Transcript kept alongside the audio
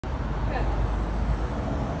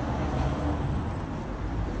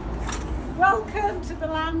Welcome to the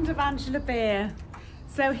land of Angela Beer.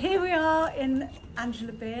 So here we are in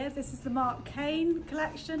Angela Beer. This is the Marc Cain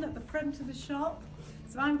collection at the front of the shop.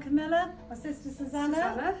 So I'm Camilla, my sister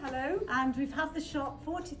Susanna. Hello. And we've had the shop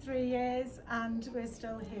 43 years and we're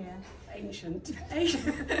still here. Ancient.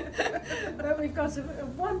 But we've got a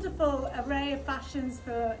wonderful array of fashions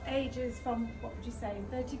for ages from, what would you say,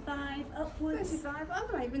 35 upwards? 35, I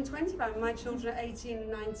don't know, even 25. My children are 18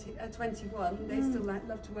 and 21. They still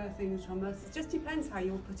love to wear things from us. It just depends how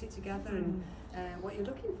you put it together and what you're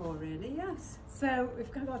looking for, really, yes. So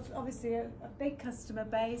we've got obviously a big customer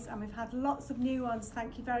base, and we've had lots of new ones,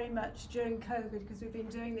 thank you very much, during COVID, because we've been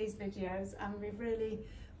doing these videos and we've really,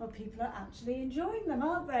 well, people are actually enjoying them,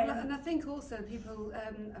 aren't they? Well, and I think also people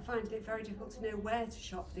are finding it very difficult to know where to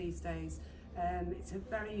shop these days. It's a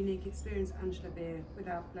very unique experience, Angela Beer,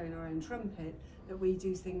 without blowing our own trumpet, that we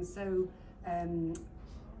do things so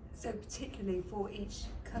particularly for each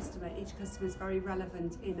customer. Each customer is very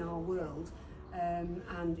relevant in our world.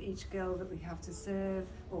 And each girl that we have to serve,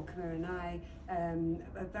 or Camilla and I,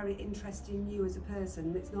 are very interested in you as a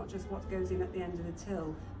person. It's not just what goes in at the end of the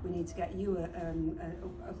till. We need to get you an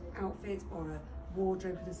outfit or a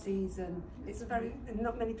wardrobe for the season. It's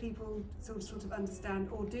not many people sort of understand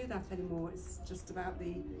or do that anymore. It's just about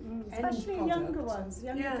the especially end younger ones,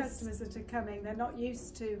 younger yes. customers that are coming. They're not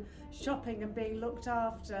used to shopping and being looked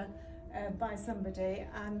after by somebody,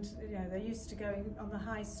 and you know, they're used to going on the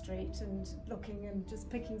high street and looking and just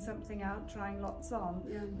picking something out, trying lots on,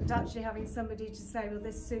 but actually having somebody to say, well,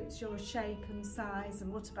 this suits your shape and size,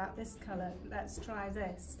 and what about this colour, let's try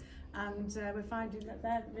this. And we're finding that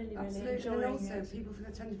they're really enjoying and also it. people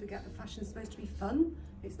tend to forget that fashion's supposed to be fun.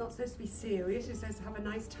 It's not supposed to be serious. It's supposed to have a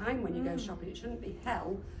nice time when you go shopping. It shouldn't be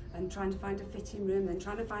hell and trying to find a fitting room, then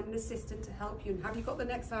trying to find an assistant to help you, and have you got the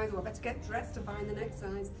next size, or I better get dressed to find the next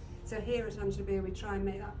size. So here at Angela Beer we try and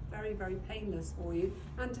make that very, very painless for you,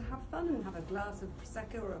 and to have fun and have a glass of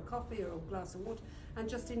Prosecco or a coffee or a glass of water and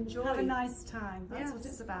just enjoy. Have a nice time, that's yes. what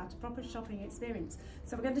it's about, a proper shopping experience.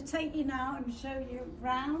 So we're going to take you now and show you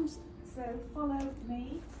round, so follow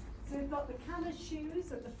me. So we've got the Canna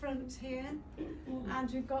shoes at the front here,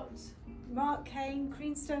 and we've got Marc Cain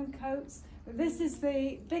creamstone coats. This is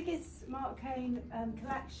the biggest Marc Cain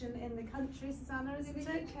collection in the country, Susanna, isn't it?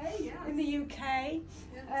 In the UK, yes. In the UK.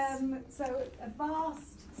 Yes. So a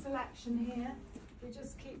vast selection here. We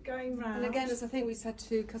just keep going round. And again, as I think we said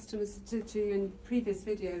to customers to in previous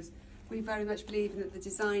videos, we very much believe that the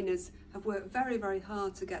designers have worked very, very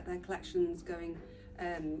hard to get their collections going,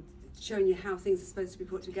 showing you how things are supposed to be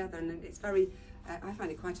put together. And it's very, I find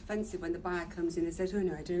it quite offensive when the buyer comes in and says, oh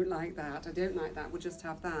no, I don't like that, we'll just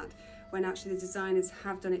have that. When actually the designers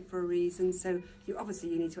have done it for a reason. So you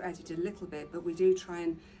need to edit it a little bit, but we do try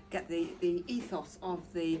and get the ethos of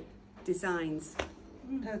the designs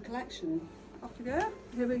per collection. Off we go.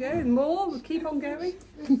 Here we go. More. We'll keep on going.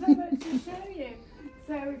 There's so much to show you.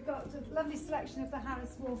 So we've got a lovely selection of the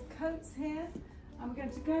Harris Wolf coats here. And we're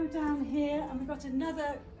going to go down here, and we've got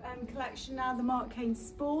another collection now, the Marc Cain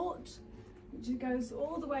Sport, which goes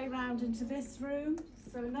all the way around into this room.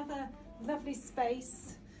 So another lovely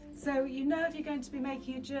space. So you know, if you're going to be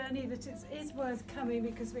making a journey, that it is worth coming,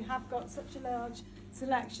 because we have got such a large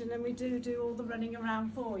selection, and we do all the running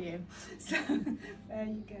around for you. So there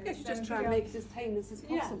you go. Yes, just try and make it as painless as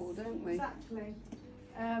possible, yes, don't we? Exactly.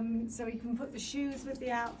 So we can put the shoes with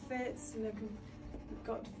the outfits, you know, we've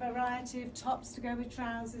got a variety of tops to go with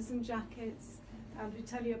trousers and jackets, and we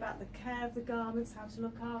tell you about the care of the garments, how to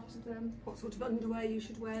look after them, what sort of underwear you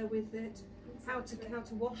should wear with it, how to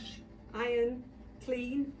wash, iron,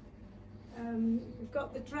 clean. We've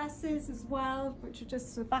got the dresses as well, which are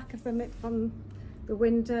just the back of them from the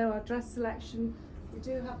window, our dress selection. We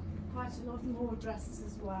do have quite a lot more dresses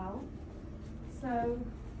as well. So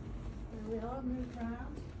there we are, move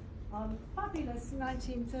round. Our fabulous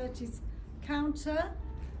 1930s counter.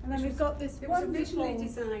 And then we've got this wonderful... It was originally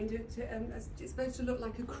designed, it's supposed to look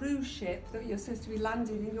like a cruise ship, that you're supposed to be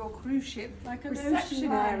landing in your cruise ship like an reception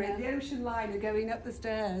ocean area, liner. the ocean liner going up the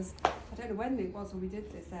stairs. I don't know when it was when we did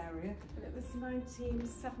this area. But it was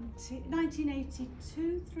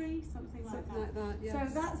 1982, 3, something like that. Yes. So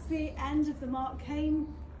that's the end of the Marc Cain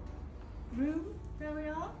room. There we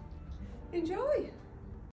are. Enjoy!